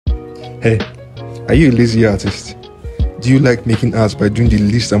Hey, are you a lazy artist? Do you like making art by doing the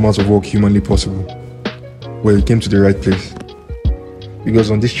least amount of work humanly possible? Well, you came to the right place.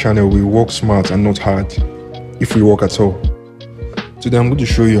 Because on this channel, we work smart and not hard, if we work at all. Today, I'm going to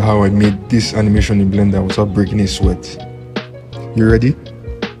show you how I made this animation in Blender without breaking a sweat. You ready?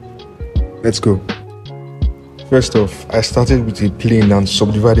 Let's go. First off, I started with a plane and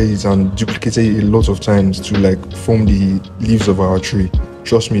subdivided it and duplicated it a lot of times to form the leaves of our tree.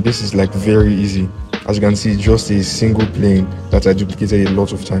 Trust me, this is very easy. As you can see, just a single plane that I duplicated a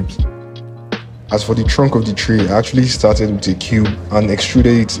lot of times. As for the trunk of the tree, I actually started with a cube and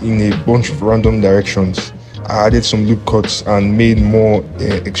extruded it in a bunch of random directions. I added some loop cuts and made more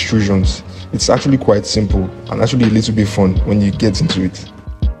extrusions. It's actually quite simple and actually a little bit fun when you get into it.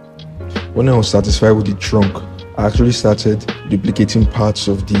 When I was satisfied with the trunk, I actually started duplicating parts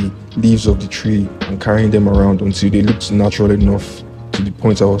of the leaves of the tree and carrying them around until they looked natural enough to the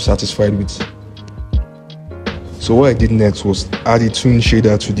point I was satisfied with. So what I did next was add a toon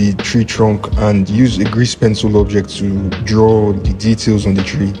shader to the tree trunk and use a grease pencil object to draw the details on the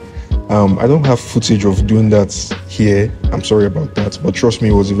tree. I don't have footage of doing that here, I'm sorry about that, but trust me,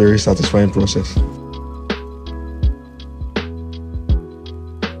 it was a very satisfying process.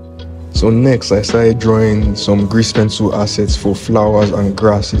 So next, I started drawing some grease pencil assets for flowers and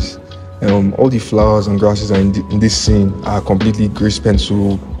grasses. All the flowers and grasses in this scene are completely grease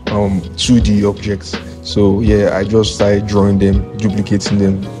pencil 2D objects. So yeah, I just started drawing them, duplicating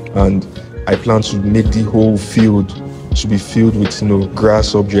them, and I plan to make the whole field to be filled with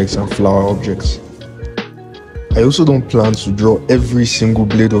grass objects and flower objects. I also don't plan to draw every single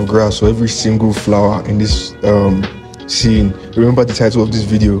blade of grass or every single flower in this scene. Remember the title of this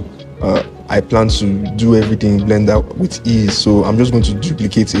video. I plan to do everything in Blender with ease, so I'm just going to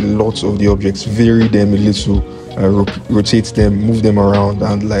duplicate a lot of the objects, vary them a little, rotate them, move them around,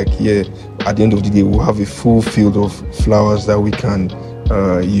 and at the end of the day, we'll have a full field of flowers that we can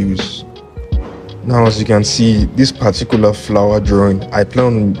use. Now, as you can see, this particular flower drawing, I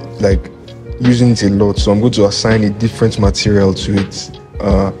plan on using it a lot, so I'm going to assign a different material to it.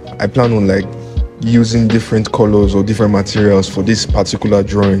 I plan on using different colors or different materials for this particular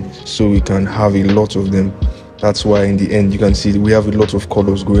drawing so we can have a lot of them. That's why in the end you can see we have a lot of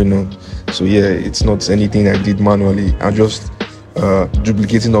colors going on. So yeah, it's not anything I did manually. I'm just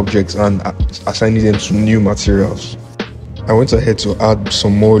duplicating objects and assigning them to new materials. I went ahead to add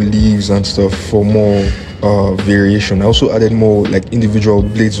some more leaves and stuff for more variation. I also added more individual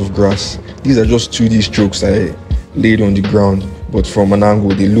blades of grass. These are just 2D strokes I laid on the ground, but from an angle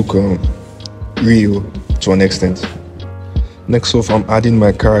they look real to an extent. Next off, I'm adding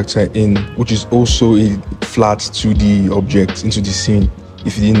my character in, which is also a flat 2D object, into the scene,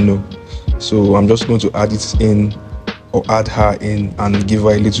 if you didn't know. So I'm just going to add it in, or add her in, and give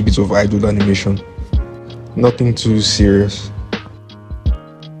her a little bit of idle animation. Nothing too serious.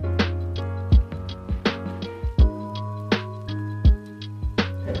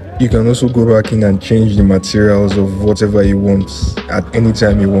 You can also go back in and change the materials of whatever you want at any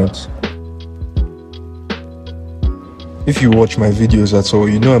time you want. If you watch my videos at all,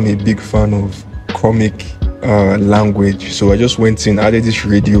 you know I'm a big fan of comic language. So I just went in, added this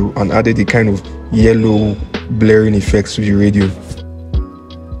radio, and added a kind of yellow blaring effects to the radio.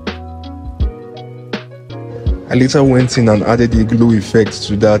 I later went in and added a glow effect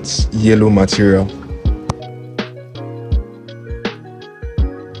to that yellow material.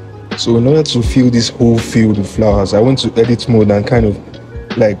 So in order to fill this whole field with flowers, I went to edit mode and kind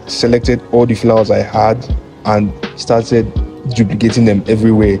of selected all the flowers I had and started duplicating them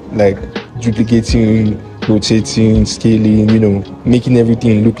everywhere, duplicating, rotating, scaling, making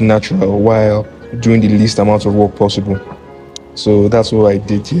everything look natural while doing the least amount of work possible. So that's what I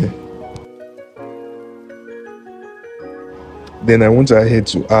did here. Then I went ahead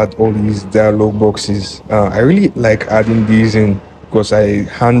to add all these dialog boxes. I really like adding these in because I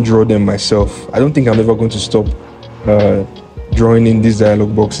hand draw them myself. I don't think I'm ever going to stop drawing in these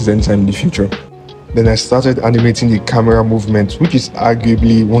dialog boxes anytime in the future. Then I started animating the camera movement, which is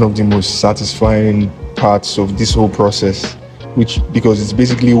arguably one of the most satisfying parts of this whole process, because it's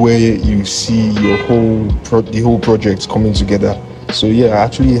basically where you see your the whole project coming together. So yeah, I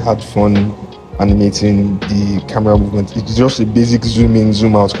actually had fun animating the camera movement. It's just a basic zoom in,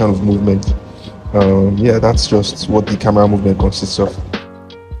 zoom out kind of movement. Yeah, that's just what the camera movement consists of.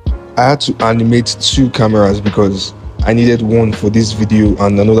 I had to animate 2 cameras because I needed one for this video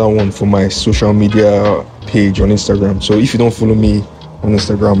and another one for my social media page on Instagram. So if you don't follow me on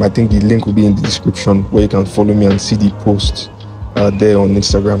Instagram, I think the link will be in the description where you can follow me and see the post there on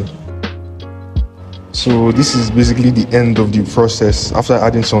Instagram. So this is basically the end of the process. After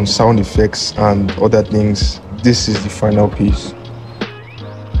adding some sound effects and other things, this is the final piece.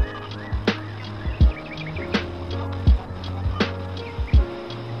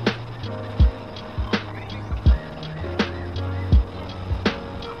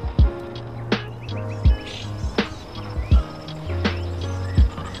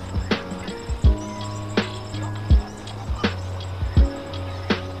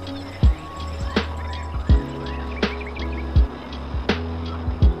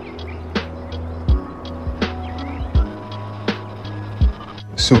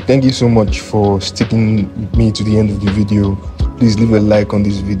 So thank you so much for sticking with me to the end of the video. Please leave a like on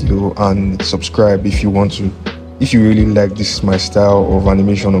this video and subscribe if you want to. If you really like this my style of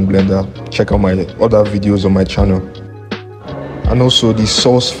animation on Blender, check out my other videos on my channel. And also the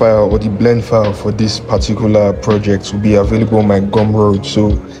source file or the blend file for this particular project will be available on my Gumroad.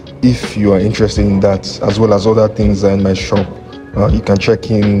 So if you are interested in that, as well as other things that are in my shop, you can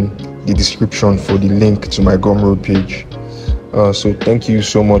check in the description for the link to my Gumroad page. So thank you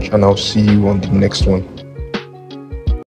so much, and I'll see you on the next one.